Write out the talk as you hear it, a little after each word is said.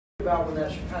about when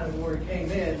that Shekinah glory came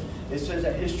in, it says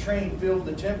that his train filled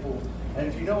the temple. And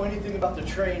if you know anything about the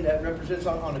train that represents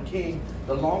on a king,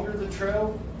 the longer the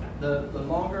trail, the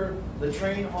longer the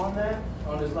train on that,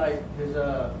 on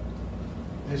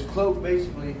his cloak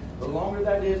basically, the longer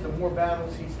that is, the more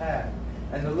battles he's had.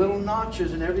 And the little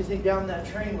notches and everything down that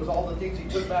train was all the things he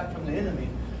took back from the enemy.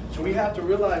 So we have to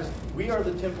realize we are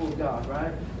the temple of God,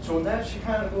 right? So when that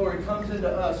Shekinah glory comes into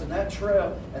us and that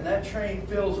trail and that train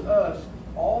fills us,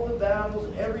 all the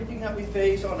battles, everything that we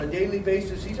face on a daily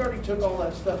basis, he's already took all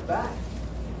that stuff back.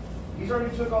 He's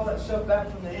already took all that stuff back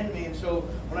from the enemy. And so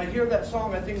when I hear that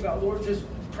song, I think about, Lord, just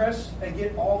press and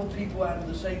get all the people out of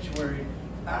the sanctuary,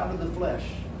 out of the flesh.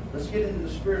 Let's get into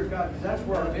the Spirit of God, because that's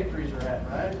where our victories are at,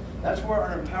 right? That's where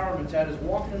our empowerment's at, is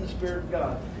walking in the Spirit of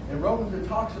God. In Romans, it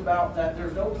talks about that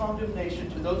there's no condemnation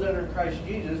to those that are in Christ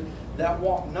Jesus, that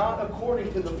walk not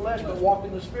according to the flesh, but walk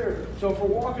in the Spirit. So if we're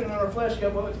walking in our flesh,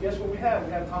 guess what we have?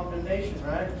 We have condemnation,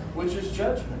 right? Which is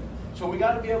judgment. So we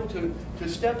got to be able to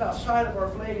step outside of our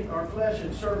flesh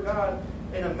and serve God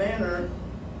in a manner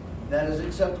that is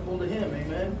acceptable to Him,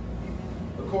 amen?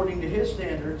 According to His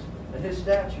standards and His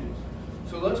statutes.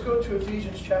 So let's go to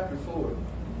Ephesians chapter 4.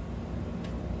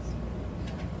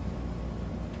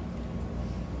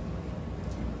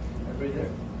 Everybody there?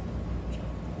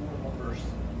 One verse.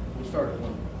 We'll start at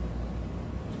 1.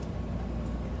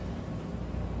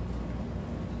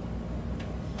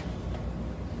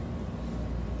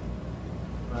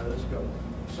 All right, let's go.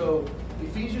 So,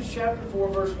 Ephesians chapter 4,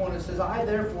 verse 1, it says, I,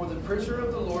 therefore, the prisoner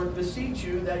of the Lord, beseech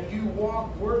you that you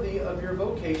walk worthy of your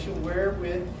vocation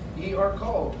wherewith ye are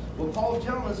called. Well, Paul's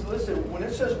telling us, listen, when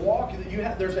it says walk,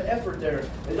 there's an effort there.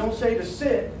 It don't say to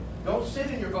sit. Don't sit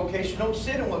in your vocation. Don't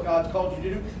sit in what God's called you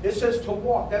to do. It says to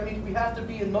walk. That means we have to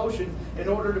be in motion in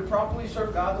order to properly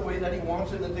serve God the way that He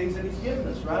wants and the things that He's given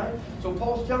us, right? So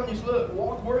Paul's telling us, look,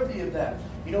 walk worthy of that.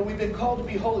 You know, we've been called to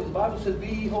be holy. The Bible says, be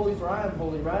ye holy, for I am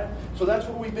holy, right? So that's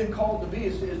what we've been called to be,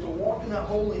 is to walk in that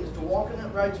holiness, to walk in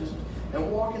that righteousness,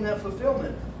 and walk in that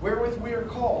fulfillment. Wherewith we are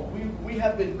called. We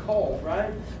have been called,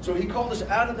 right? So He called us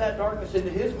out of that darkness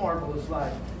into His marvelous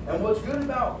light. And what's good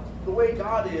about the way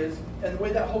God is and the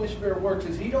way that Holy Spirit works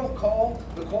is He don't call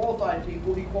the qualified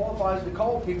people. He qualifies the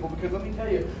called people. Because let me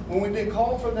tell you, when we've been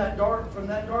called from that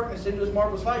darkness into His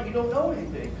marvelous light, you don't know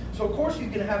anything. So of course He's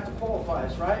going to have to qualify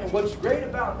us, right? And what's great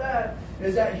about that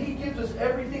is that He gives us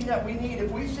everything that we need. If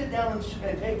we sit down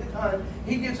and take the time,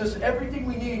 He gives us everything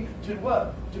we need to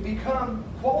what? To become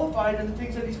qualified in the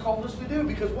things that He's called us to do.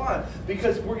 Because why?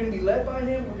 Because we're going to be led by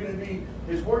Him. We're going to be,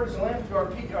 His Word is a lamp to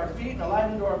our feet and a light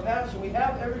into our path. So we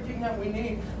have everything that we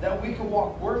need, that we can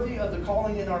walk worthy of the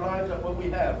calling in our lives of what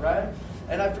we have, right?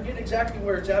 And I forget exactly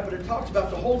where it's at, but it talks about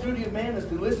the whole duty of man is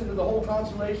to listen to the whole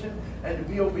consolation and to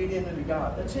be obedient unto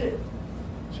God. That's it.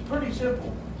 It's pretty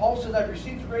simple. Paul says, I've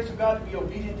received the grace of God to be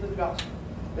obedient to the gospel.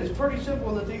 It's pretty simple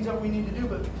in the things that we need to do,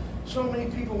 but so many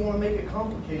people want to make it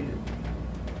complicated.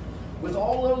 With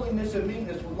all lowliness and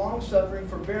meekness, with long-suffering,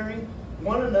 forbearing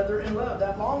one another in love.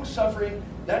 That long-suffering,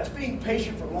 that's being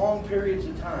patient for long periods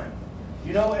of time.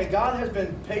 You know, and God has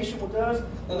been patient with us.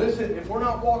 Listen, if we're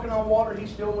not walking on water, He's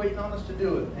still waiting on us to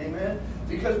do it. Amen?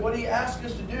 Because what He asks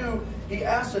us to do, He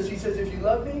asks us, He says, if you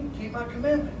love me, keep my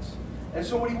commandments. And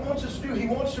so what He wants us to do, He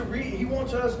wants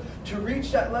us to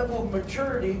reach that level of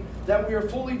maturity that we are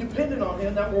fully dependent on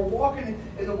Him, that we're walking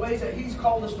in the ways that He's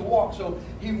called us to walk. So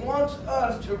He wants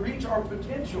us to reach our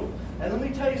potential. And let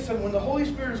me tell you something, when the Holy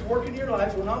Spirit is working in your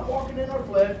life, we're not walking in our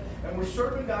flesh, and we're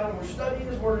serving God, and we're studying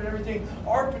His Word and everything,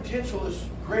 our potential is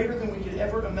greater than we could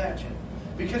ever imagine.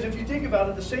 Because if you think about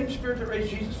it, the same Spirit that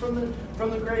raised Jesus from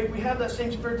the grave, we have that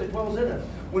same Spirit that dwells in us.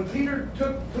 When Peter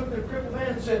took the crippled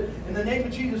man and said, in the name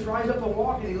of Jesus, rise up and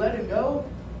walk, and he let him go,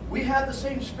 we have the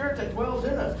same Spirit that dwells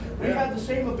in us. We have the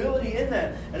same ability in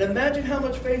that. And imagine how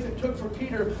much faith it took for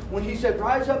Peter when he said,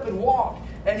 rise up and walk,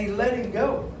 and he let him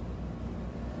go.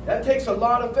 That takes a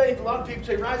lot of faith. A lot of people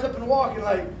say, rise up and walk, and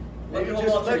like, maybe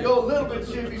just let go a little bit and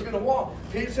see if he's going to walk.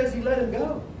 Peter says he let him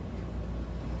go.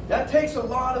 That takes a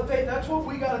lot of faith. That's what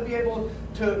we got to be able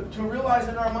to realize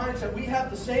in our minds, that we have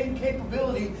the same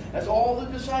capability as all the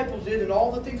disciples did, and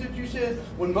all the things that you said.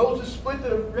 When Moses split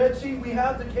the Red Sea, we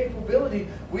have the capability.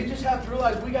 We just have to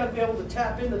realize we got to be able to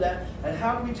tap into that. And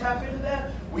how do we tap into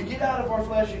that? We get out of our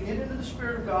flesh and get into the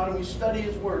Spirit of God, and we study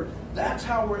His Word. That's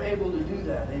how we're able to do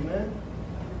that. Amen?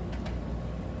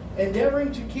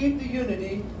 Endeavoring to keep the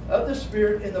unity of the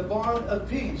Spirit in the bond of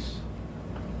peace.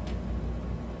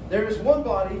 There is one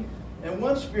body and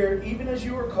one Spirit, even as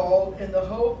you are called, in the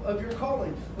hope of your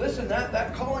calling. Listen,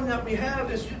 that calling that we have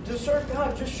is to serve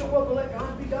God. Just show up and let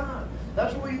God be God.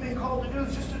 That's what we've been called to do,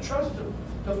 is just to trust Him,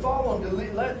 to follow Him, to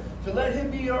To let Him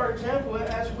be our example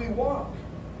as we walk.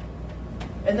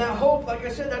 And that hope, like I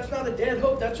said, that's not a dead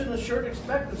hope. That's an assured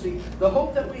expectancy. The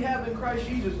hope that we have in Christ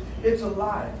Jesus, it's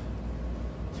alive.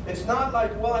 It's not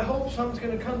like, well, I hope something's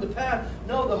going to come to pass.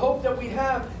 No, the hope that we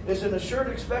have is an assured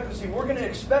expectancy. We're going to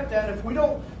expect that. If we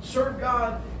don't serve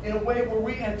God in a way where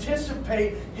we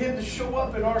anticipate Him to show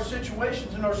up in our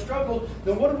situations and our struggles,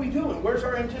 then what are we doing? Where's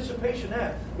our anticipation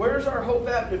at? Where's our hope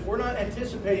at? If we're not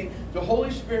anticipating the Holy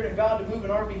Spirit and God to move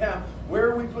in our behalf, where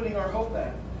are we putting our hope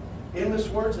at? Endless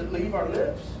words that leave our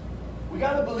lips. We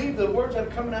got to believe the words that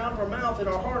are coming out of our mouth and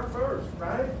our heart first,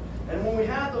 right? And when we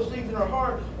have those things in our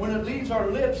heart, when it leaves our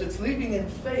lips, it's leaving in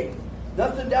faith.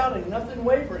 Nothing doubting, nothing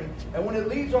wavering. And when it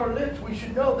leaves our lips, we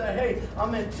should know that, hey,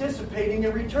 I'm anticipating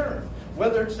a return.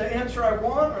 Whether it's the answer I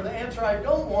want or the answer I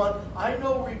don't want, I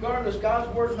know regardless,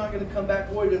 God's word's not going to come back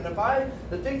void. And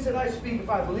the things that I speak, if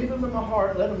I believe them in my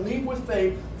heart, let them leave with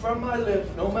faith from my lips,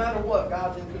 no matter what,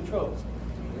 God's in control.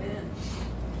 Amen.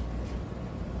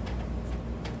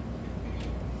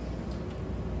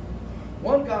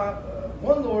 One God,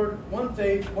 one Lord, one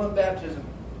faith, one baptism.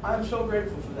 I'm so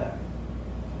grateful for that.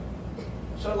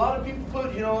 So a lot of people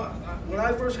put, when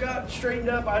I first got straightened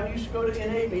up, I used to go to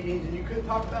NA meetings and you couldn't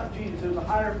talk about Jesus. There was a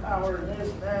higher power and this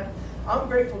and that. I'm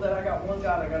grateful that I got one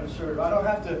God I got to serve. I don't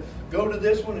have to go to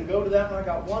this one and go to that one. I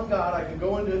got one God. I can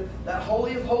go into that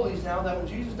Holy of Holies now, that when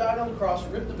Jesus died on the cross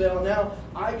and ripped the veil, now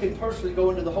I can personally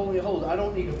go into the Holy of Holies. I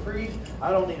don't need a priest.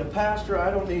 I don't need a pastor. I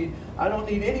don't need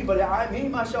anybody.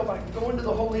 Myself, I can go into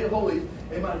the Holy of Holies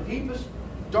in my deepest,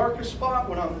 darkest spot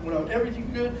when I'm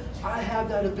everything good. I have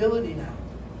that ability now.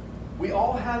 We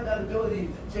all have that ability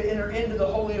to enter into the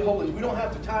Holy of Holies. We don't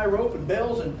have to tie rope and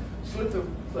bells and slit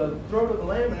the throat of the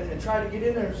lamb and try to get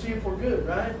in there and see if we're good,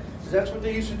 right? Because that's what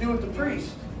they used to do with the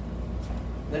priest.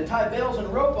 They'd tie bells and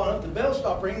rope on it. The bell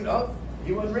stopped ringing. Oh,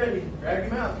 he wasn't ready. Drag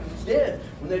him out because he's dead.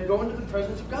 When they'd go into the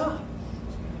presence of God.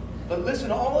 But listen,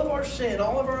 all of our sin,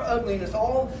 all of our ugliness,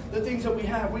 all the things that we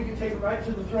have, we can take right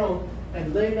to the throne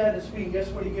and lay it at His feet. Guess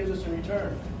what He gives us in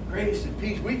return? Grace and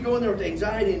peace. We go in there with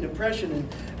anxiety and depression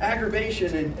and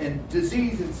aggravation and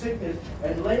disease and sickness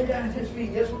and lay it at His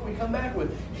feet. Guess what we come back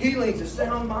with? Healings, a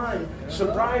sound mind,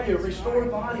 sobriety, a restored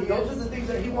body. Those are the things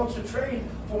that He wants to trade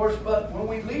for us. But when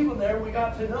we leave them there, we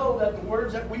got to know that the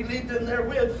words that we leave them there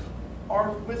with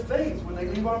are with faith when they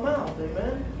leave our mouth.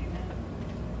 Amen?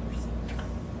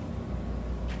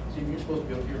 See, you're supposed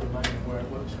to be up here reminding me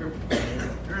what scripture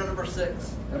is. You're number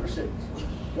 6. Number 6.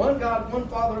 One God, one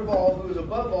Father of all, who is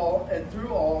above all and through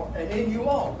all and in you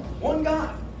all. One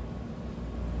God.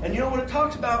 And when it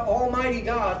talks about Almighty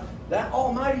God, that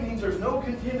Almighty means there's no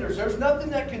contenders. There's nothing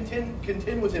that can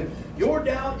contend with Him. Your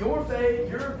doubt, your faith,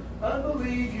 your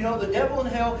unbelief, the devil in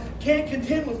hell can't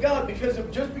contend with God because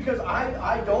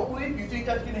I don't believe. You think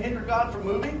that's going to hinder God from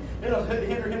moving? It'll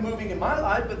hinder Him moving in my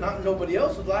life, but not in nobody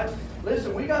else's life.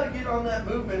 Listen, we got to get on that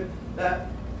movement that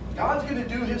God's going to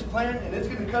do His plan and it's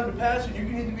going to come to pass and you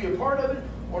can either be a part of it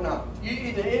or not. You're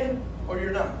either in or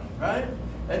you're not, right?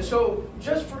 And so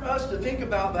just for us to think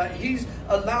about that, He's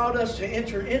allowed us to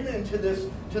enter into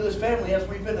this family as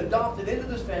we've been adopted into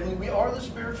this family. We are the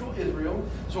spiritual Israel.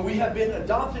 So we have been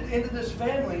adopted into this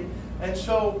family. And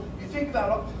so you think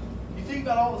about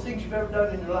all the things you've ever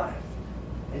done in your life.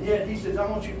 And yet He says, I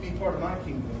want you to be part of my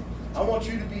kingdom. I want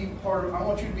you to be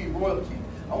royalty.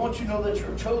 I want you to know that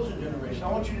you're a chosen generation. I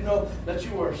want you to know that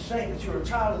you are a saint, that you are a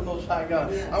child of the Most High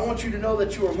God. Yes. I want you to know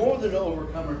that you are more than an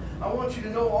overcomer. I want you to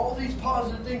know all these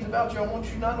positive things about you. I want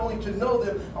you not only to know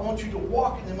them, I want you to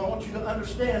walk in them. I want you to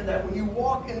understand that when you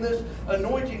walk in this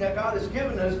anointing that God has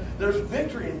given us, there's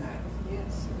victory in that.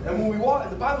 Yes. And when we walk,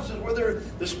 the Bible says where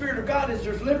the Spirit of God is,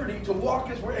 there's liberty to walk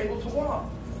as we're able to walk.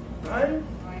 Right?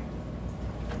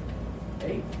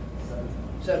 8,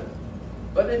 7.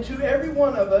 But unto every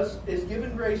one of us is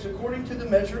given grace according to the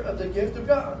measure of the gift of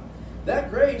God. That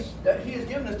grace that He has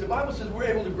given us, the Bible says we're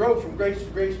able to grow from grace to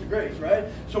grace to grace, right?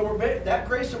 So that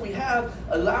grace that we have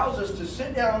allows us to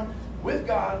sit down with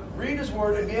God, read His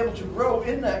Word, and be able to grow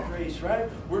in that grace, right?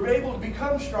 We're able to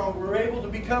become strong. We're able to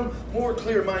become more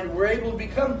clear-minded. We're able to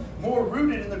become more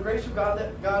rooted in the grace of God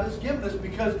that God has given us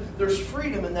because there's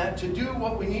freedom in that to do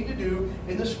what we need to do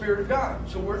in the Spirit of God.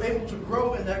 So we're able to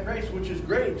grow in that grace, which is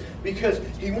great because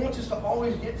He wants us to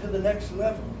always get to the next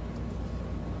level.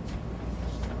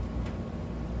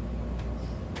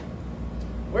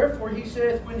 Wherefore He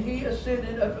saith, when He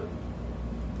ascended up...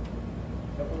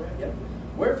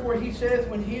 Wherefore He saith,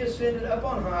 when He ascended up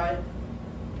on high,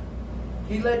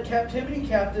 He led captivity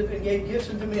captive and gave gifts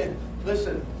unto men.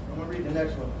 Listen, I'm going to read the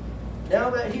next one. now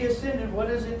that he ascended, what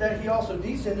is it that he also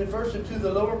descended first into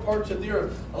the lower parts of the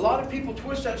earth? A lot of people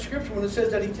twist that scripture when it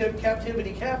says that he took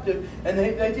captivity captive, and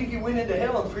they think he went into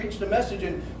hell and preached a message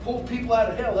and pulled people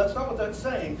out of hell. That's not what that's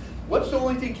saying. What's the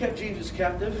only thing kept Jesus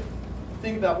captive?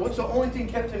 Think about what's the only thing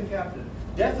kept him captive?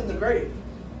 Death and the grave.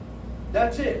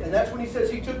 That's it. And that's when he says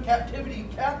he took captivity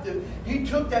captive. He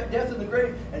took that death in the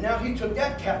grave, and now he took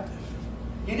that captive.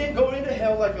 He didn't go into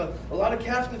hell like a lot of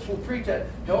Catholics will preach that.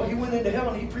 Hell, he went into hell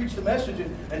and he preached the message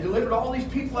and delivered all these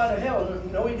people out of hell.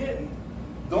 No, he didn't.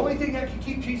 The only thing that could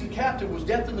keep Jesus captive was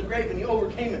death in the grave, and he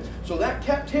overcame it. So that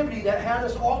captivity that had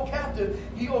us all captive,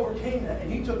 he overcame that.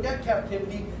 And he took that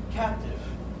captivity captive.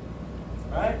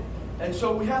 Right? And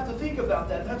so we have to think about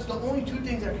that. That's the only two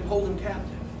things that could hold him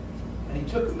captive. And he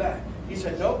took him back. He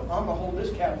said, nope, I'm going to hold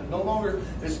this captive. No longer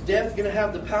is death going to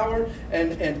have the power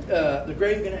and the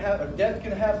grave going to have, or death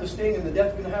going to have the sting and the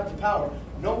death going to have the power.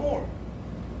 No more.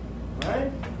 Right?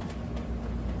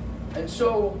 And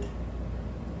so,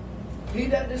 he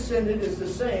that descended is the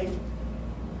same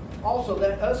also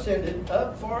that ascended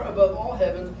up far above all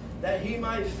heavens, that he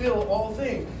might fill all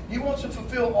things. He wants to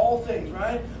fulfill all things,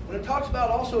 right? When it talks about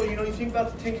also, you think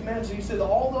about the Ten Commandments, he said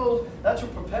all those, that's a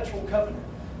perpetual covenant.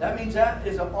 That means that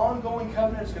is an ongoing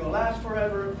covenant. It's going to last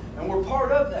forever. And we're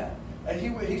part of that. And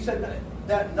he said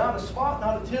that not a spot,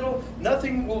 not a tittle,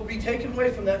 nothing will be taken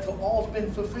away from that until all's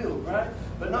been fulfilled, right?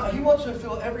 But he wants to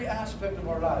fill every aspect of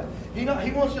our life. He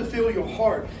wants to fill your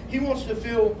heart. He wants to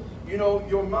fill,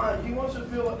 your mind. He wants to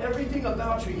fill everything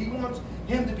about you. He wants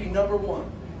him to be number one.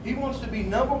 He wants to be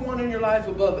number one in your life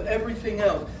above everything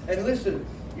else. And listen,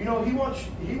 he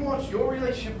wants your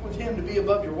relationship with him to be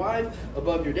above your wife,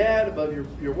 above your dad, above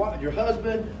your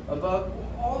husband, above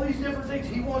all these different things.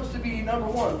 He wants to be number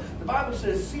one. The Bible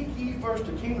says, seek ye first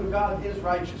the kingdom of God and his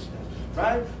righteousness.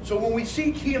 Right? So when we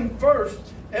seek him first,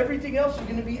 everything else is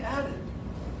going to be added.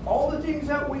 All the things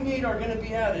that we need are going to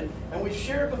be added. And we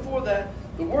shared before that,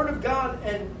 the Word of God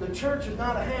and the church is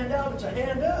not a handout, it's a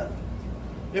hand up.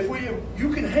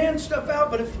 You can hand stuff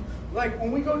out, but like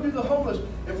when we go do the homeless,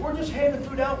 if we're just handing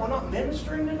food out, we're not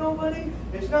ministering to nobody,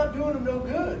 it's not doing them no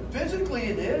good. Physically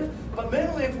it is, but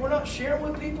mentally if we're not sharing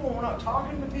with people and we're not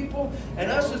talking to people,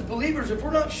 and us as believers, if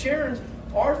we're not sharing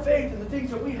our faith and the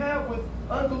things that we have with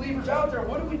unbelievers out there,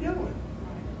 what are we doing?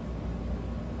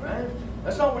 Right?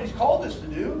 That's not what he's called us to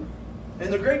do.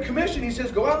 In the Great Commission, he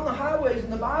says, go out in the highways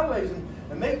and the byways and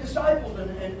make disciples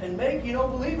and make,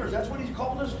 believers. That's what he's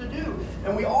called us to do.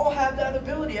 And we all have that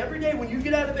ability. Every day when you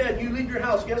get out of bed and you leave your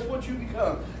house, guess what you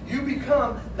become? You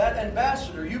become that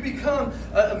ambassador. You become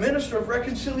a minister of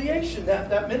reconciliation.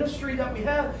 That ministry that we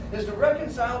have is to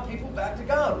reconcile people back to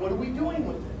God. What are we doing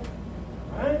with it?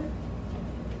 Right?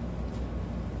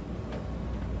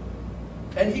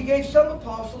 And he gave some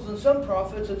apostles and some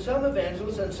prophets and some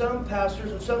evangelists and some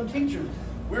pastors and some teachers.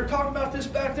 We were talking about this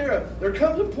back there. There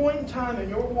comes a point in time in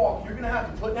your walk, you're going to have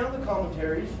to put down the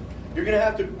commentaries. You're going to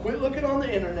have to quit looking on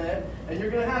the internet. And you're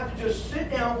going to have to just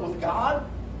sit down with God,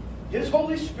 his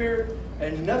Holy Spirit,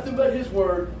 and nothing but his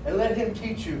Word, and let him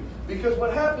teach you. Because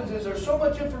what happens is there's so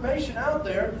much information out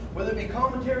there, whether it be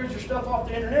commentaries or stuff off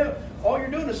the internet, all you're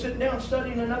doing is sitting down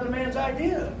studying another man's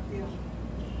idea.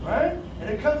 Right? And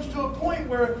it comes to a point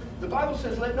where the Bible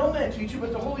says, let no man teach you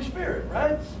but the Holy Spirit.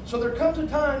 Right? So there comes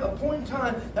a point in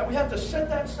time that we have to set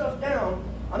that stuff down.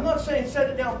 I'm not saying set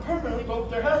it down permanently,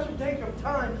 but there has to take a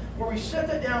time where we set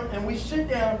that down and we sit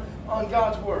down on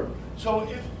God's Word. So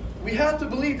if we have to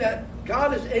believe that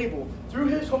God is able, through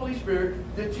his Holy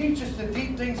Spirit, to teach us the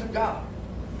deep things of God.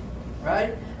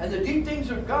 Right? And the deep things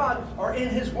of God are in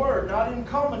his Word, not in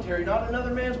commentary, not in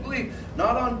another man's belief,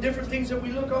 not on different things that we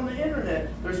look on the internet.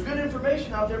 There's good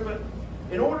information out there, but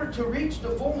in order to reach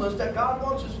the fullness that God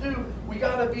wants us to do, we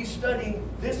got to be studying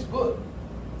this book.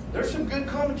 There's some good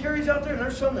commentaries out there, and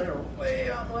there's some that are way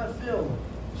out in left field.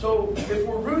 So if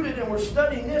we're rooted and we're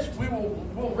studying this,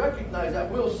 we'll recognize that.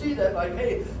 We'll see that like,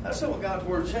 hey, that's not what God's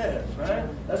Word says, right?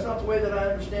 That's not the way that I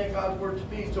understand God's Word to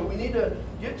be. So we need to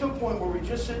get to a point where we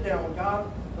just sit down with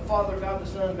God the Father, God the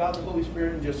Son, God the Holy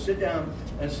Spirit, and just sit down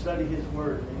and study his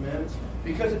Word. Amen?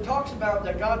 Because it talks about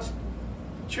that God's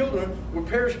children will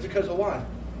perish because of what?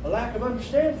 A lack of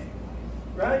understanding,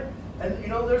 right? And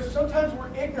there's sometimes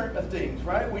we're ignorant of things,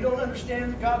 right? We don't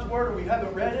understand God's Word or we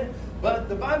haven't read it. But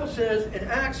the Bible says in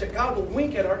Acts that God will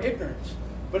wink at our ignorance.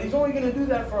 But he's only going to do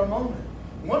that for a moment.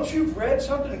 Once you've read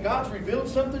something and God's revealed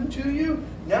something to you,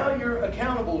 now you're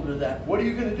accountable to that. What are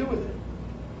you going to do with it?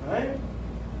 Right?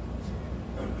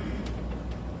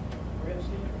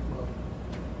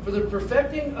 For the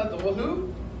perfecting of the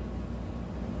who?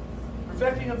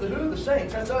 Perfecting of the who? The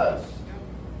saints. That's us.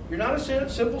 You're not a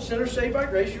simple sinner saved by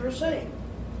grace. You're a saint.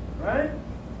 Right?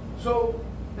 So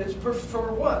it's for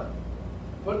what?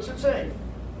 What's it say?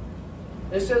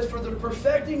 It says, for the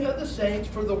perfecting of the saints,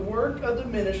 for the work of the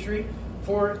ministry,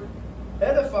 for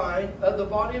edifying of the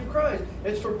body of Christ.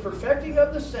 It's for perfecting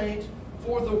of the saints,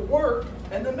 for the work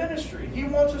and the ministry. He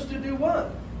wants us to do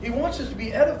what? He wants us to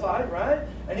be edified, right?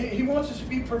 And he wants us to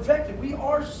be perfected. We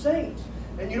are saints.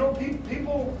 And you know,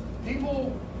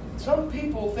 some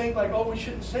people think like, oh, we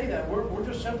shouldn't say that. We're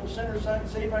just simple sinners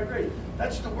saved by grace.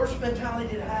 That's the worst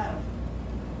mentality to have.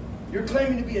 You're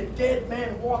claiming to be a dead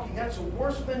man walking. That's the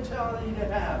worst mentality to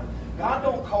have. God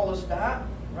don't call us that,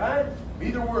 right?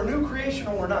 Either we're a new creation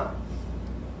or we're not.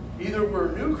 Either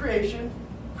we're a new creation,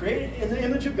 created in the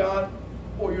image of God,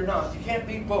 or you're not. You can't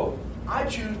be both. I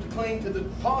choose to cling to the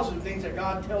positive things that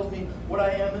God tells me what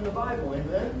I am in the Bible.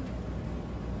 Amen?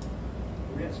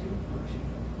 Are we at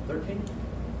 13?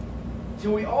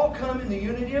 Till we all come in the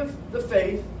unity of the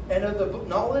faith and of the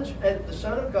knowledge of the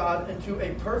Son of God, into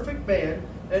a perfect man,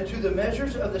 and to the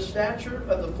measures of the stature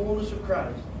of the fullness of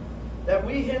Christ, that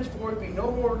we henceforth be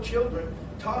no more children,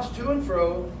 tossed to and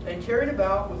fro, and carried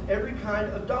about with every kind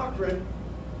of doctrine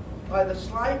by the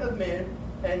sleight of men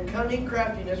and cunning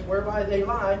craftiness, whereby they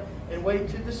lie and wait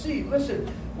to deceive. Listen,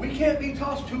 we can't be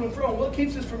tossed to and fro. What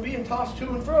keeps us from being tossed to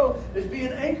and fro is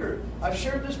being anchored. I've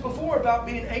shared this before about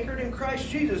being anchored in Christ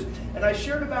Jesus. And I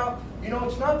shared about,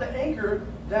 it's not the anchor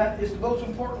that is the most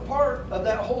important part of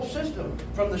that whole system.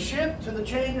 From the ship to the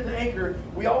chain to the anchor,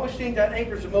 we always think that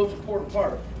anchor is the most important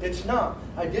part. It's not.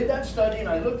 I did that study and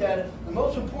I looked at it. The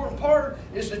most important part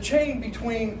is the chain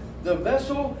between the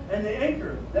vessel and the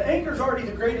anchor. The anchor is already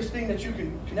the greatest thing that you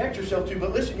can connect yourself to.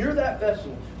 But listen, you're that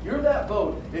vessel. You're that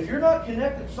boat. If you're not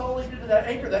connected solidly to that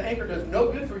anchor does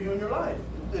no good for you in your life.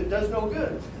 It does no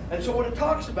good. And so what it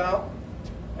talks about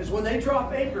is when they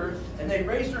drop anchor and they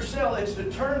raise their sail, it's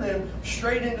to turn them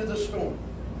straight into the storm.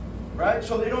 Right?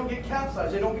 So they don't get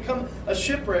capsized. They don't become a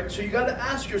shipwreck. So you got to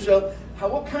ask yourself,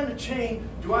 what kind of chain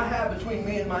do I have between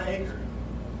me and my anchor?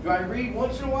 Do I read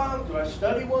once in a while? Do I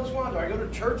study once in a while? Do I go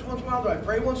to church once in a while? Do I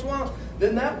pray once in a while?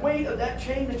 Then that weight of that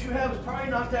chain that you have is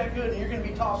probably not that good, and you're going to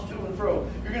be tossed to and fro.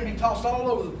 You're going to be tossed all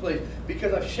over the place,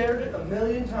 because I've shared it a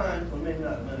million times. Well, maybe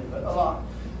not a million, but a lot.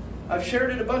 I've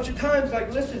shared it a bunch of times.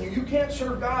 Like, listen, you can't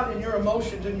serve God in your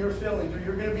emotions and your feelings, or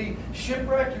you're going to be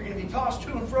shipwrecked. You're going to be tossed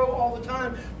to and fro all the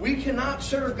time. We cannot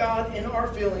serve God in our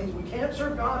feelings. We can't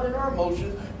serve God in our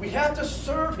emotions. We have to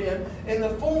serve Him in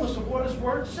the fullness of what His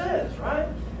Word says, right?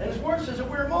 And His Word says that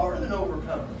we're more than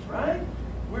overcomers, right?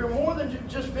 We're more than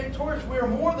just victorious. We're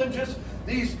more than just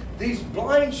these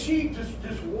blind sheep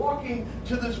just walking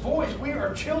to this voice. We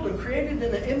are children created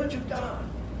in the image of God.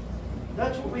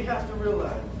 That's what we have to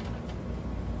realize.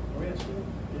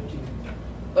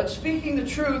 But speaking the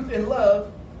truth in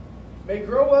love may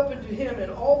grow up into Him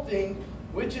in all things,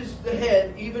 which is the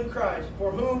head, even Christ,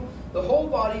 for whom the whole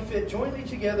body fit jointly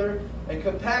together and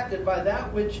compacted by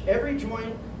that which every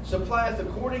joint supplieth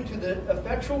according to the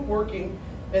effectual working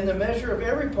in the measure of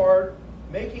every part,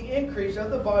 making increase of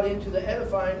the body into the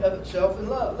edifying of itself in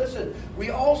love. Listen, we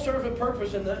all serve a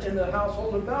purpose in the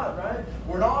household of God, right?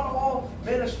 We're not all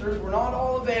ministers, we're not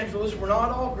all evangelists, we're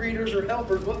not all greeters or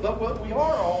helpers, but what we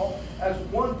are all as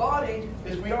one body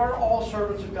is we are all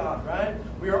servants of God, right?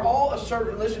 We are all a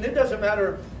servant. Listen, it doesn't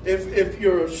matter if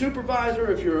you're a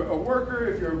supervisor, if you're a worker,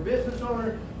 if you're a business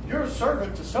owner, you're a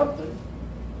servant to something,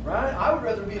 right? I would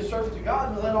rather be a servant to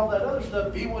God than let all that other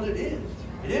stuff be what it is.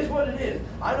 It is what it is.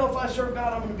 I know if I serve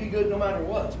God, I'm going to be good no matter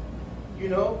what.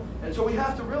 And so we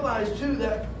have to realize, too,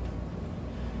 that,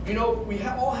 we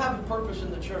all have a purpose in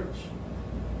the church.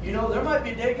 There might be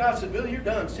a day God said, Billy, you're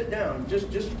done. Sit down.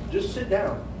 Just sit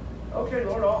down. Okay,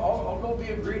 Lord, I'll go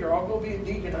be a greeter. I'll go be a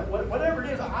deacon. Whatever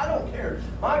it is, I don't care.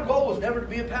 My goal was never to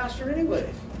be a pastor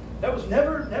anyways. That was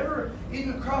never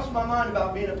even crossed my mind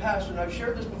about being a pastor. And I've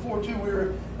shared this before, too. We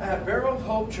were at Barrel of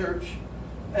Hope Church,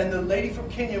 and the lady from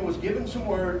Kenya was giving some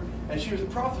word, and she was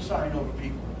prophesying over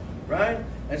people, right?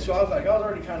 And so I was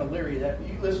already kind of leery that,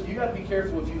 listen, you got to be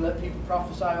careful if you let people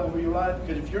prophesy over your life,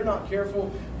 because if you're not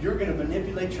careful, you're going to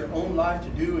manipulate your own life to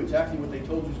do exactly what they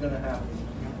told you is going to happen.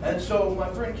 And so my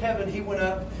friend Kevin, he went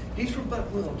up. He's from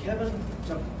Buckville. Kevin,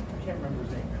 I can't remember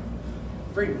his name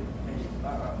now. Freeman.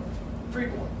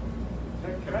 Freeborn.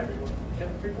 Can I Freeborn?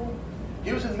 Kevin Freeborn?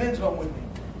 He was in the men's home with me.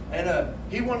 And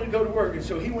he wanted to go to work. And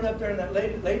so he went up there, and that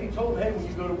lady told him, hey, when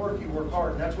you go to work, you work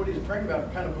hard. And that's what he was praying about.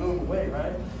 It kind of blew him away,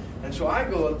 right? And so I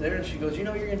go up there, and she goes, you're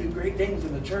going to do great things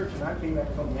in the church. And I came back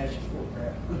and told she's full of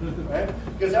crap. Right?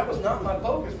 Because that was not my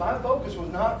focus. My focus was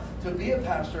not to be a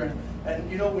pastor. And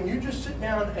when you just sit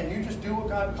down and you just do what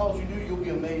God calls you to do, you'll be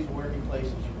amazed where He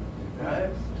places you. right?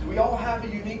 Because we all have a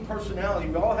unique personality.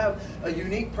 We all have a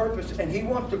unique purpose, and He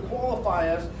wants to qualify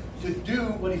us to do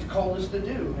what He's called us to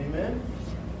do. Amen?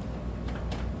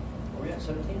 Are we at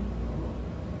 17?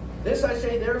 This I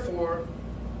say therefore,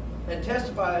 and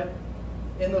testify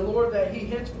in the Lord, that he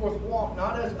henceforth walk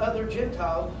not as other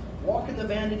Gentiles walk in the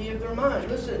vanity of their mind.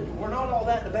 Listen, we're not all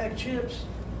that in a bag of chips,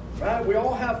 right? We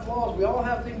all have flaws. We all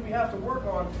have things we have to work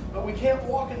on, but we can't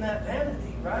walk in that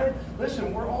vanity, right?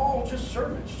 Listen, we're all just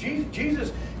servants.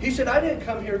 Jesus, He said, I didn't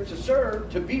come here to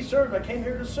serve, to be served. I came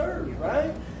here to serve,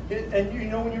 right? And you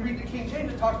know, when you read the King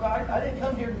James, it talks about, I didn't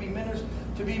come here to be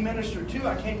ministered to.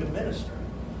 I came to minister.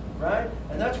 Right?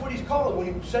 And that's what He's called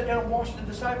when He sat down and washed the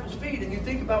disciples' feet. And you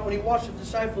think about when He washed the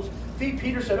disciples' feet,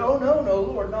 Peter said, oh, no,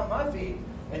 Lord, not my feet.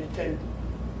 And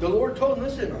the Lord told him,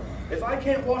 listen, if I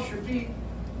can't wash your feet,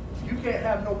 you can't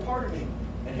have no part of me.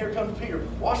 And here comes Peter,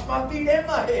 wash my feet and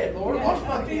my head, Lord, wash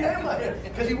my feet and my head.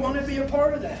 Because he wanted to be a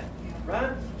part of that.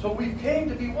 Right? So we came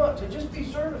to be what? To just be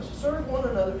servants, to serve one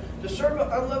another, to serve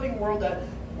an unloving world that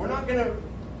we're not going to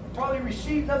probably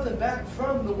receive nothing back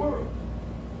from the world.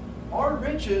 Our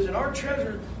riches and our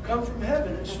treasure come from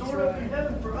heaven. It's stored up in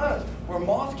heaven for us. Where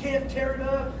moth can't tear it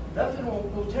up, nothing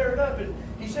will tear it up. And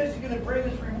He says He's going to bring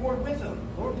His reward with Him.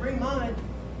 Lord, bring mine.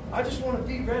 I just want to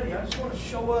be ready. I just want to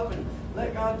show up and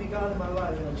let God be God in my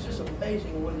life. And it's just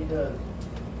amazing what He does.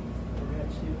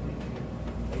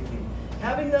 18.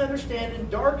 Having the understanding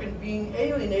darkened, being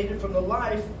alienated from the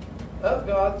life of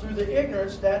God through the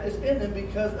ignorance that is in them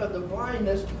because of the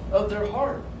blindness of their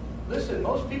heart. Listen,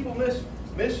 most people miss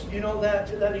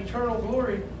that eternal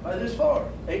glory by this far,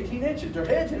 18 inches. Their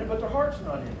head's in it, but their heart's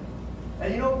not in it.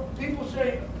 And people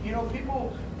say, you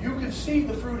can see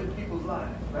the fruit in people's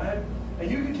lives, right? And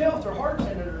you can tell if their heart's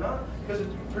in it or not because it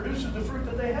produces the fruit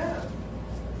that they have.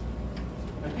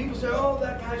 And people say, oh,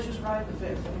 that guy's just riding the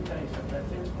fence. Let me tell you something. That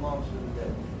fence belongs to the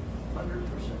devil.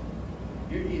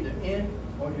 100%. You're either in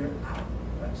or you're out.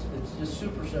 It's just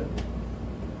super simple.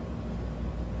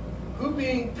 Who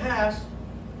being past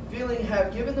feeling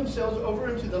have given themselves over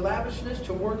into the lavishness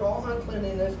to work all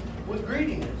uncleanness with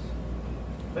greediness.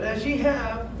 But as ye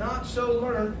have not so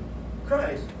learned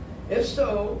Christ, if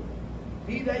so,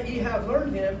 be that ye have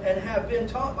learned Him and have been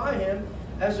taught by Him,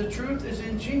 as the truth is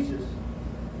in Jesus,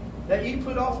 that ye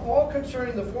put off all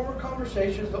concerning the former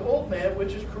conversations, the old man,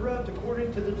 which is corrupt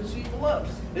according to the deceitful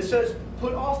lust. It says,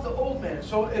 put off the old man.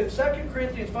 So if 2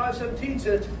 Corinthians 5:17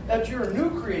 says that you're a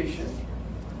new creation,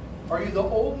 are you the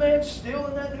old man still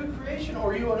in that new creation,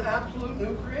 or are you an absolute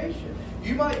new creation?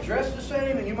 You might dress the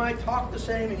same, and you might talk the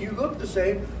same, and you look the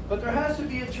same, but there has to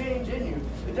be a change in you.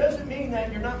 It doesn't mean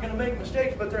that you're not going to make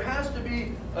mistakes, but there has to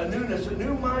be a newness, a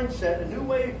new mindset, a new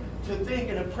way to think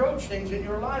and approach things in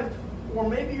your life. Or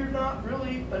maybe you're not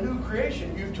really a new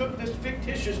creation. You took this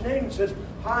fictitious name and says,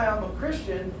 hi, I'm a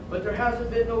Christian, but there hasn't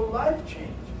been no life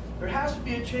change. There has to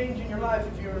be a change in your life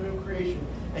if you're a new creation.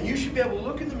 And you should be able to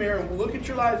look in the mirror and look at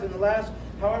your life in the last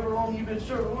however long you've been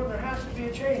serving. Lord, there has to be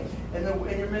a change in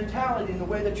your mentality, in the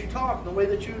way that you talk, in the way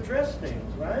that you address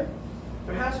things, right?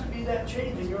 There has to be that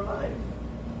change in your life.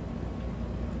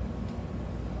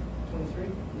 23.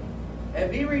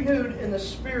 And be renewed in the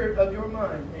spirit of your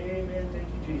mind. Amen. Thank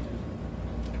you, Jesus.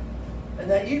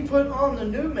 And that ye put on the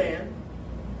new man,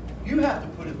 you have to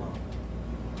put him on.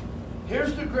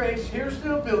 Here's the grace, here's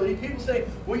the ability. People say,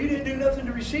 well, you didn't do nothing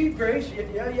to receive grace.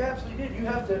 Yeah, you absolutely did. You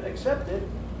have to accept it.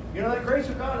 You know, that grace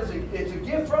of God it's a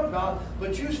gift from God,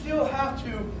 but you still have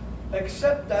to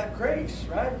accept that grace,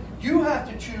 right? You have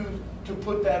to choose to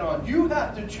put that on. You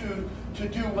have to choose to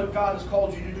do what God has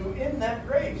called you to do in that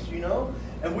grace, you know?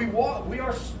 And we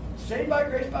are saved by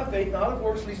grace by faith, not of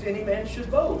works, lest any man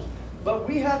should boast. But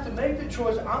we have to make the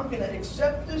choice, I'm going to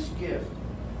accept this gift.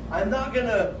 I'm not going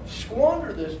to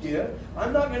squander this gift.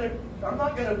 I'm not going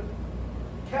to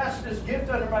cast this gift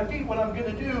under my feet. What I'm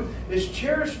going to do is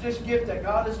cherish this gift that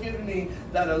God has given me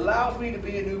that allows me to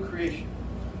be a new creation.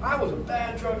 I was a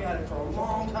bad drug addict for a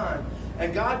long time,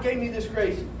 and God gave me this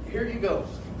grace. Here you go.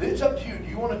 It's up to you. Do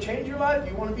you want to change your life?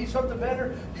 Do you want to be something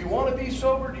better? Do you want to be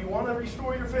sober? Do you want to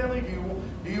restore your family? Do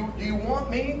you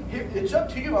want me? It's up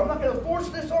to you. I'm not going to force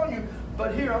this on you,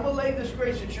 but here, I'm going to lay this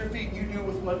grace at your feet, and you do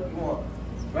with what you want.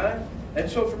 Right?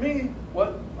 And so for me,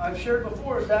 what I've shared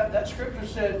before is that scripture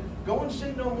said, go and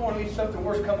sin no more, lest something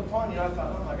worse come upon you. And I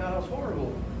thought, oh my God, I was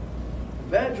horrible.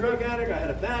 A bad drug addict. I had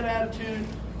a bad attitude.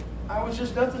 I was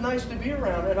just nothing nice to be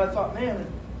around. And I thought, man,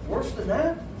 worse than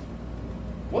that?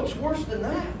 What's worse than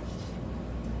that?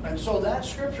 And so that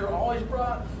scripture always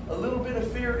brought a little bit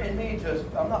of fear in me to,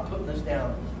 I'm not putting this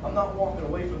down. I'm not walking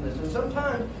away from this. And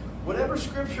sometimes, whatever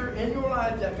scripture in your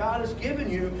life that God has given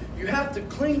you, you have to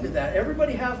cling to that.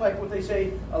 Everybody has, like what they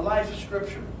say, a life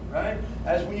scripture. right?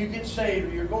 As when you get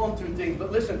saved or you're going through things.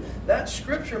 But listen, that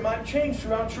scripture might change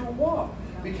throughout your walk.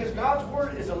 Because God's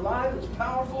word is alive, it's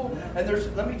powerful,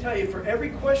 and let me tell you, for every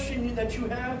question that you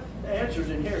have, the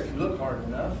answer's in here if you look hard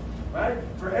enough, right?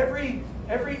 For every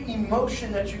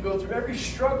emotion that you go through, every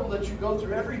struggle that you go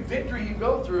through, every victory you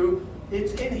go through,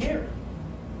 it's in here.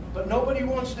 But nobody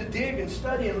wants to dig and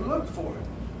study and look for it,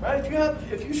 right?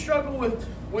 If you struggle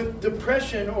with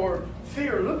depression or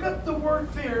fear, look up the word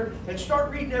fear and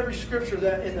start reading every scripture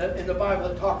that in the Bible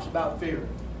that talks about fear,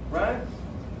 right?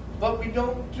 But we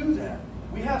don't do that.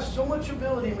 We have so much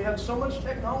ability, we have so much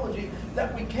technology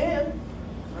that we can,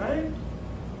 right?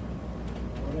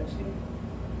 Basically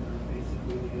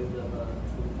the end of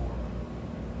 24.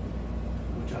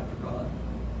 Which after God.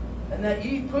 And that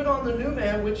ye put on the new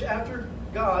man, which after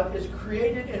God is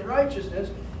created in righteousness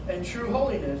and true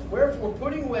holiness. Wherefore,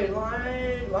 putting away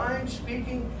lying,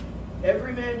 speaking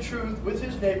every man truth with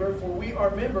his neighbor, for we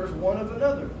are members one of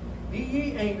another. Be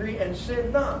ye angry and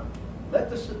sin not.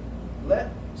 Let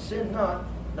sin not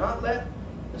let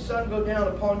the sun go down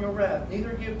upon your wrath,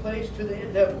 neither give place to the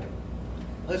devil.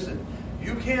 Listen,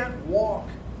 you can't walk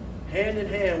hand in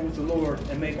hand with the Lord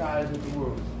and make eyes at the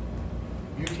world.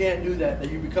 You can't do that.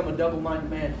 That you become a double-minded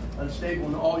man, unstable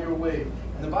in all your ways.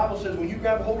 And the Bible says when you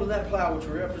grab hold of that plow, which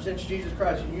represents Jesus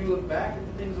Christ, and you look back at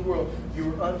the things of the world,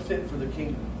 you are unfit for the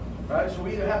kingdom. Right? So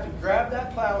we either have to grab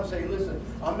that plow and say, listen,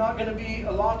 I'm not going to be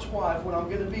a Lot's wife. What I'm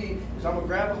going to be is I'm going to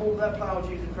grab a hold of that plow of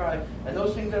Jesus Christ. And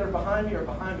those things that are behind me are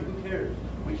behind me. Who cares?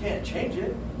 We can't change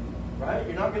it. Right?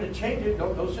 You're not going to change it.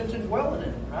 No sense in dwelling in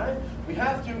it. Right? We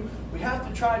have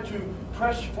to try to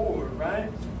press forward. Right?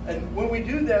 And when we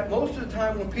do that, most of the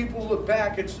time when people look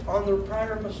back, it's on their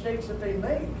prior mistakes that they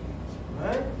made.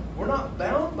 Right? We're not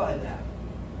bound by that.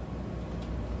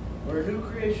 We're a new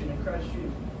creation in Christ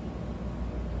Jesus.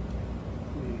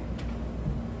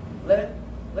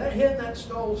 Let him that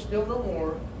stole steal no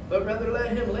more, but rather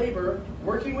let him labor,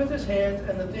 working with his hands,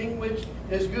 and the thing which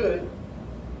is good,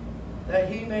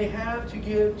 that he may have to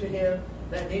give to him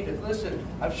that needeth. Listen,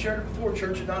 I've shared it before.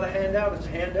 Church is not a handout; it's a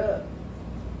hand up.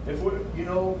 If we're,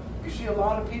 you see a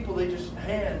lot of people, they just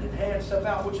hand stuff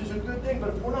out, which is a good thing. But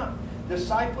if we're not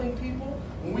discipling people,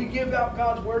 when we give out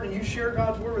God's word and you share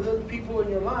God's word with other people in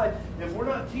your life, if we're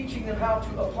not teaching them how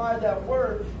to apply that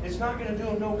word, it's not going to do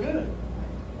them no good.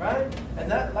 Right?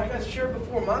 And that, like I shared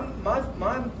before,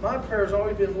 my prayer has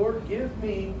always been, Lord, give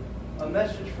me a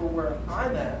message for where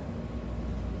I'm at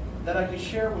that I can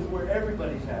share with where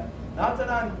everybody's at. Not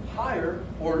that I'm higher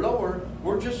or lower.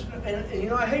 We're just,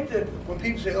 and I hate that when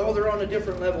people say, oh, they're on a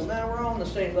different level. Now we're all on the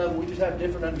same level. We just have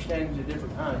different understandings at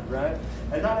different times, right?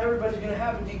 And not everybody's going to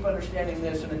have a deep understanding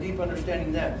this and a deep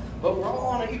understanding that. But we're all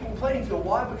on an equal playing field.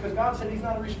 Why? Because God said He's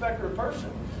not a respecter of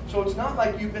person. So it's not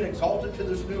like you've been exalted to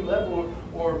this new level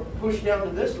or pushed down to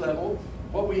this level.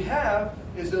 What we have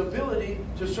is the ability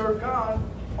to serve God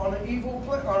on an equal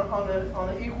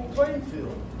playing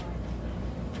field.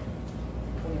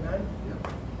 29.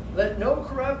 Let no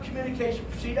corrupt communication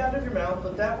proceed out of your mouth,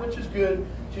 but that which is good,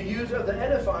 to use of the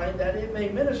edifying, that it may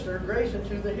minister grace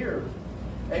unto the hearers.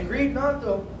 And grieve not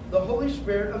the Holy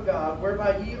Spirit of God,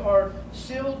 whereby ye are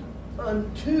sealed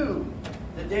unto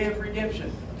the day of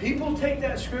redemption. People take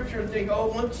that scripture and think, oh,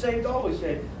 once saved, always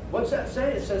saved. What's that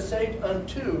say? It says saved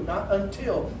unto, not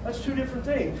until. That's two different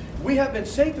things. We have been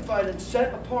sanctified and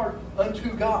set apart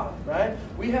unto God, right?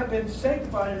 We have been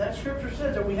sanctified, and that scripture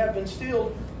says that we have been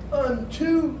sealed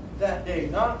unto that day,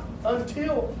 not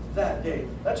until that day.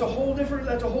 That's a whole different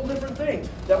thing.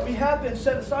 That we have been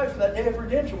set aside for that day of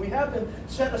redemption. We have been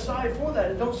set aside for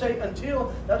that. And don't say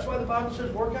until. That's why the Bible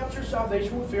says, work out your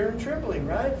salvation with fear and trembling,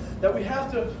 right? That we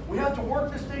have to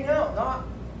work this thing out. Not,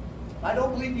 I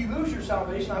don't believe you lose your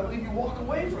salvation. I believe you walk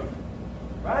away from it.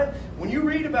 Right? When you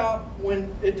read about,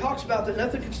 when it talks about that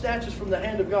nothing can snatch us from the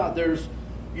hand of God, there's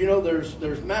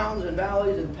mountains and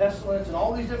valleys and pestilence and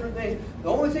all these different things. The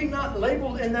only thing not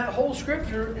labeled in that whole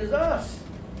scripture is us.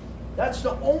 That's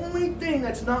the only thing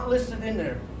that's not listed in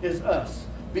there is us.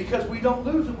 Because we don't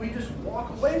lose it, we just walk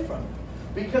away from it.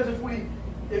 Because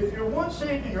if you're once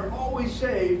saved and you're always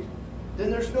saved,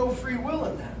 then there's no free will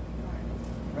in that.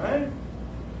 Right?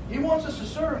 He wants us to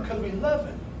serve Him because we love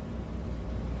Him.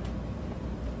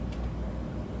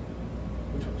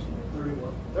 Which one's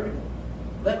 31? 31.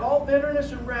 Let all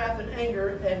bitterness and wrath and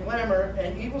anger and clamor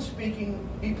and evil speaking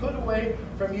be put away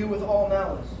from you with all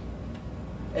malice.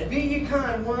 And be ye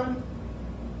kind one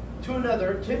to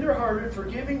another, tenderhearted,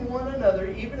 forgiving one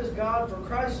another, even as God for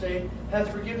Christ's sake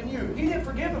hath forgiven you. He didn't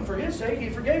forgive him for His sake. He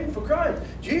forgave him for Christ.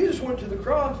 Jesus went to the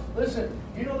cross. Listen,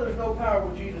 you know there's no power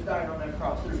when Jesus died on that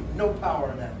cross. There's no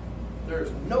power in that.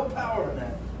 There's no power in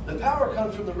that. The power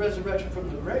comes from the resurrection from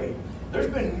the grave. There's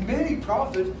been many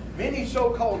prophets, many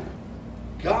so-called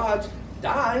gods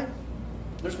die.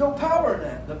 There's no power in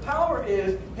that. The power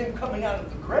is him coming out of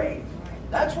the grave.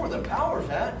 That's where the power's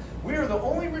at. We are the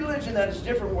only religion that is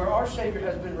different where our Savior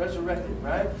has been resurrected,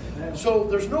 right? So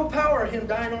there's no power in him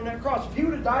dying on that cross. If he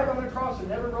would have died on that cross and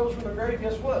never rose from the grave,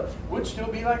 guess what? We'd still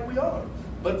be like we are.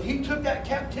 But he took that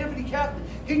captivity captive.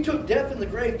 He took death in the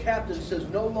grave captive and says,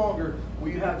 no longer will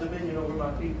you have dominion over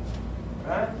my people.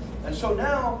 Right? And so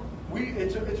now,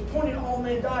 it's appointed all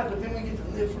men die, but then we get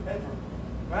to live forever.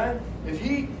 Right?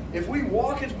 If we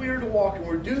walk as we are to walk and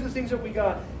we're doing the things that we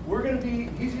got,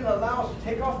 he's going to allow us to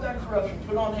take off that corruption,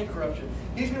 put on incorruption.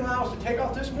 He's going to allow us to take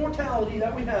off this mortality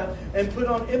that we have and put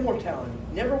on immortality.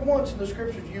 Never once in the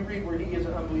scriptures do you read where he gives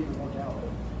an unbeliever mortality.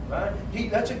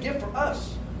 Right? That's a gift for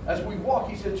us. As we walk,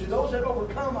 he said, to those that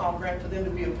overcome, I'll grant to them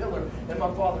to be a pillar in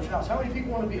my Father's house. How many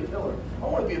people want to be a pillar? I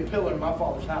want to be a pillar in my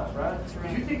Father's house, right?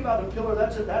 If you think about a pillar,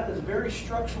 that is a very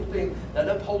structural thing that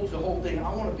upholds the whole thing.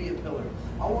 I want to be a pillar.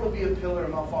 I want to be a pillar in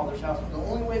my Father's house. And the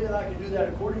only way that I can do that,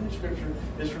 according to Scripture,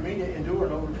 is for me to endure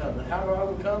and overcome. And how do I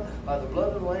overcome? By the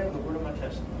blood of the Lamb and the word of my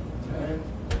testimony. Amen.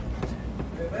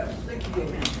 Amen. Thank you.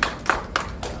 Amen.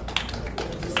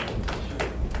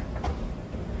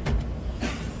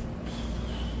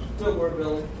 Good word,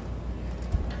 Billy.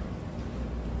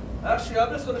 Actually, I'm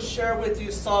just going to share with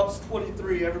you Psalms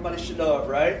 23. Everybody should know it,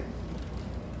 right?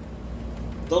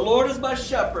 The Lord is my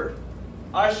shepherd.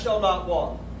 I shall not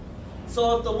want.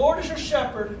 So if the Lord is your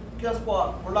shepherd, guess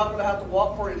what? We're not going to have to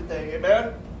walk for anything.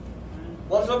 Amen?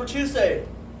 What does number 2 say?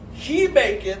 He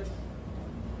maketh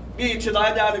me to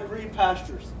lie down in green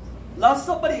pastures. Not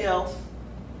somebody else.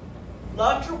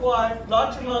 Not your wife.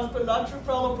 Not your husband. Not your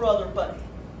fellow brother. But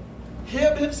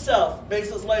him himself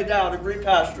makes us lay down in green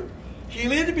pasture. He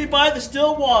leadeth me by the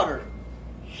still water.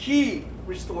 He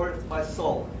restoreth my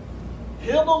soul.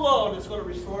 Him alone is going to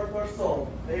restore our soul.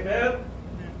 Amen?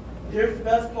 Here's the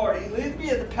best part. He leads me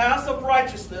in the paths of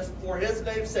righteousness for his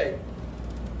name's sake.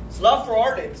 It's not for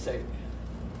our name's sake.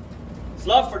 It's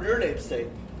not for your name's sake.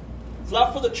 It's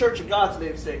not for the church of God's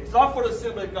name's sake. It's not for the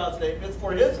assembly of God's name. It's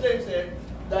for his name's sake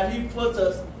that he puts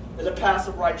us in the paths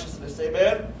of righteousness.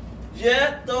 Amen?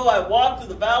 Yet though I walk through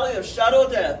the valley of shadow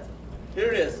of death, here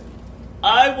it is,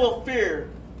 I will fear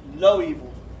no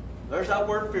evil. There's that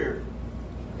word fear.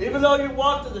 Even though you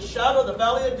walk through the shadow of the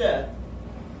valley of death,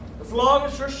 as long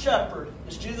as your shepherd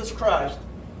is Jesus Christ,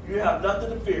 you have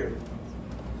nothing to fear.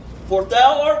 For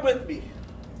thou art with me,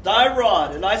 thy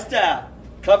rod and thy staff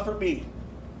comfort me.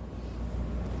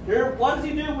 Here, what does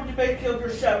he do when you make him your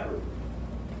shepherd?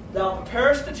 Thou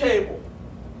preparest the table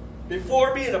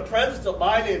before me in the presence of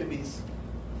mine enemies.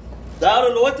 Thou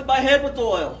anointest my head with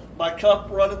oil, my cup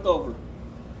runneth over.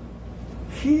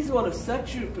 He's going to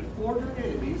set you before your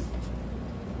enemies,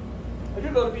 and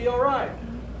you're going to be all right.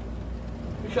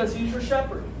 Because he's your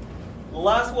shepherd. The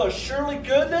last one, surely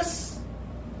goodness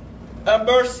and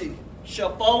mercy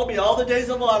shall follow me all the days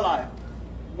of my life.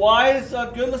 Why is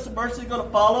goodness and mercy going to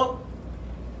follow?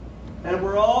 And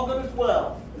we're all going to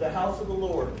dwell in the house of the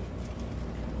Lord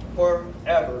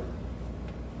forever.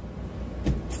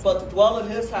 But to dwell in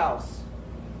his house,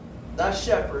 that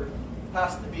shepherd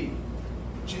has to be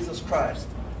Jesus Christ,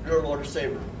 your Lord and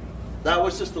Savior. That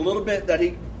was just a little bit that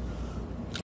he